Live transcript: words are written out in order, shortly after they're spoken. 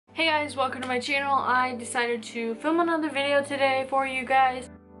Hey guys, welcome to my channel. I decided to film another video today for you guys.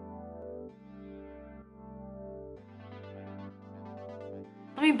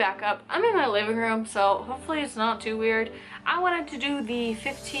 Let me back up. I'm in my living room, so hopefully it's not too weird. I wanted to do the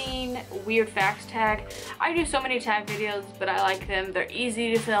 15 weird facts tag. I do so many tag videos, but I like them. They're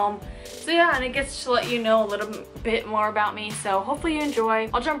easy to film. So yeah, and it gets to let you know a little bit more about me, so hopefully you enjoy.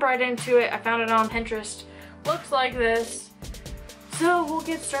 I'll jump right into it. I found it on Pinterest. Looks like this. So we'll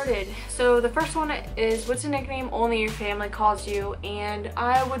get started. So the first one is, what's a nickname only your family calls you? And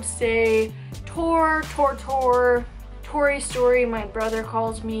I would say Tori Story, my brother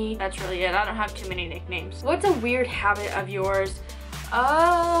calls me. That's really it. I don't have too many nicknames. What's a weird habit of yours?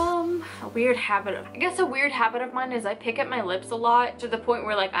 A weird habit of mine is I pick at my lips a lot to the point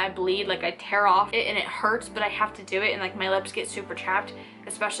where like I bleed, like I tear off it and it hurts, but I have to do it and like my lips get super chapped,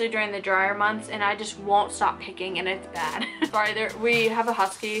 especially during the drier months, and I just won't stop picking and it's bad. Sorry, we have a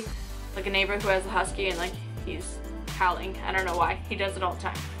husky, like a neighbor who has a husky, and like he's howling. I don't know why. He does it all the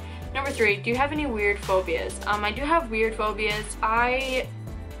time. Number 3, do you have any weird phobias? I do have weird phobias. I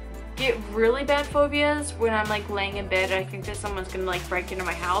get really bad phobias when I'm like laying in bed and I think that someone's gonna like break into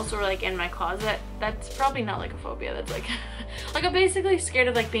my house or like in my closet. That's probably not like a phobia. That's like like I'm basically scared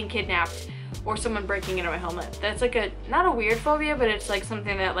of like being kidnapped or someone breaking into my home. That's like not a weird phobia, but it's like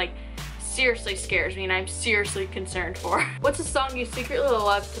something that like seriously scares me and I'm seriously concerned for. What's a song you secretly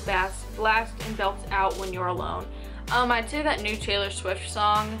love to blast and belt out when you're alone? I'd say that new Taylor Swift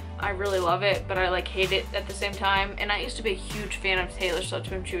song. I really love it, but I like hate it at the same time. And I used to be a huge fan of Taylor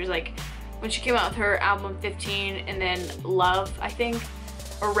Swift when she was like, when she came out with her album 15 and then Love, I think,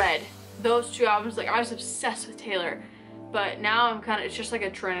 or Red. Those two albums, like I was obsessed with Taylor. But now I'm kind of, it's just like a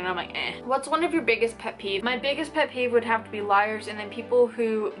trend and I'm like, eh. What's one of your biggest pet peeves? My biggest pet peeve would have to be liars and then people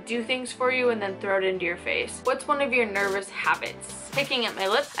who do things for you and then throw it into your face. What's one of your nervous habits? Picking at my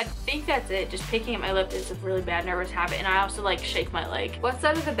lip. I think that's it. Just picking at my lip is a really bad nervous habit, and I also like shake my leg. What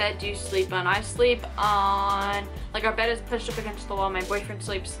side of the bed do you sleep on? I sleep on, like our bed is pushed up against the wall. My boyfriend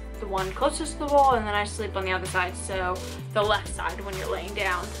sleeps the one closest to the wall and then I sleep on the other side, so the left side when you're laying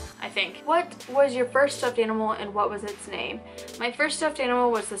down, I think. What was your first stuffed animal and what was its name? My first stuffed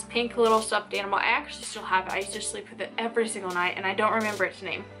animal was this pink little stuffed animal. I actually still have it. I used to sleep with it every single night and I don't remember its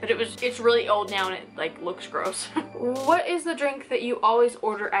name, but it's really old now and it like looks gross. What is the drink that you always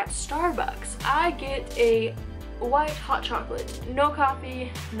order at Starbucks? I get a white hot chocolate. No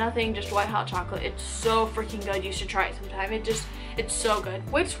coffee, nothing, just white hot chocolate. It's so freaking good. You should try it sometime. It's so good.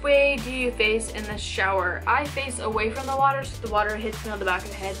 Which way do you face in the shower? I face away from the water so the water hits me on the back of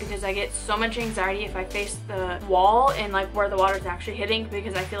the head because I get so much anxiety if I face the wall and like where the water is actually hitting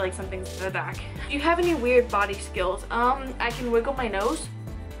because I feel like something's in the back. Do you have any weird body skills? I can wiggle my nose.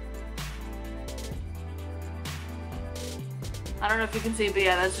 I don't know if you can see, but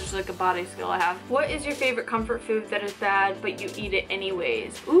yeah, that's just like a body skill I have. What is your favorite comfort food that is bad, but you eat it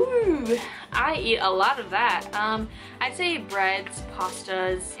anyways? Ooh, I eat a lot of that. I'd say breads,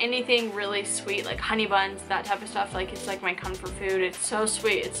 pastas, anything really sweet, like honey buns, that type of stuff. Like, it's like my comfort food. It's so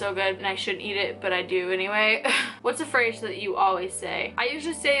sweet, it's so good, and I shouldn't eat it, but I do anyway. What's a phrase that you always say? I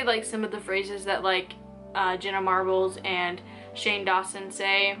usually say like some of the phrases that like Jenna Marbles and Shane Dawson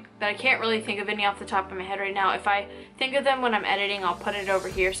say, but I can't really think of any off the top of my head right now. If I think of them when I'm editing, I'll put it over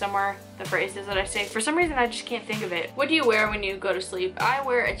here somewhere, the phrases that I say. For some reason, I just can't think of it. What do you wear when you go to sleep? I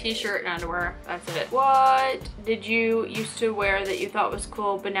wear a t-shirt and underwear. That's it. What did you used to wear that you thought was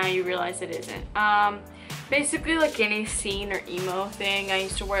cool, but now you realize it isn't? Basically like any scene or emo thing. I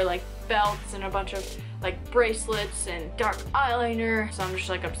used to wear like belts and a bunch of like bracelets and dark eyeliner, so I'm just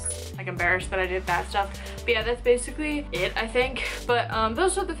like embarrassed that I did that stuff. But yeah, that's basically it, I think. But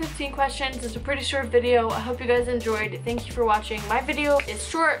those are the 15 questions. It's a pretty short video. I hope you guys enjoyed. Thank you for watching. My video is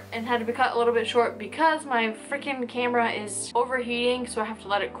short and had to be cut a little bit short because my freaking camera is overheating, so I have to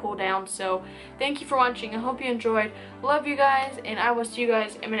let it cool down. So thank you for watching. I hope you enjoyed. Love you guys, and I will see you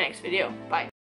guys in my next video. Bye.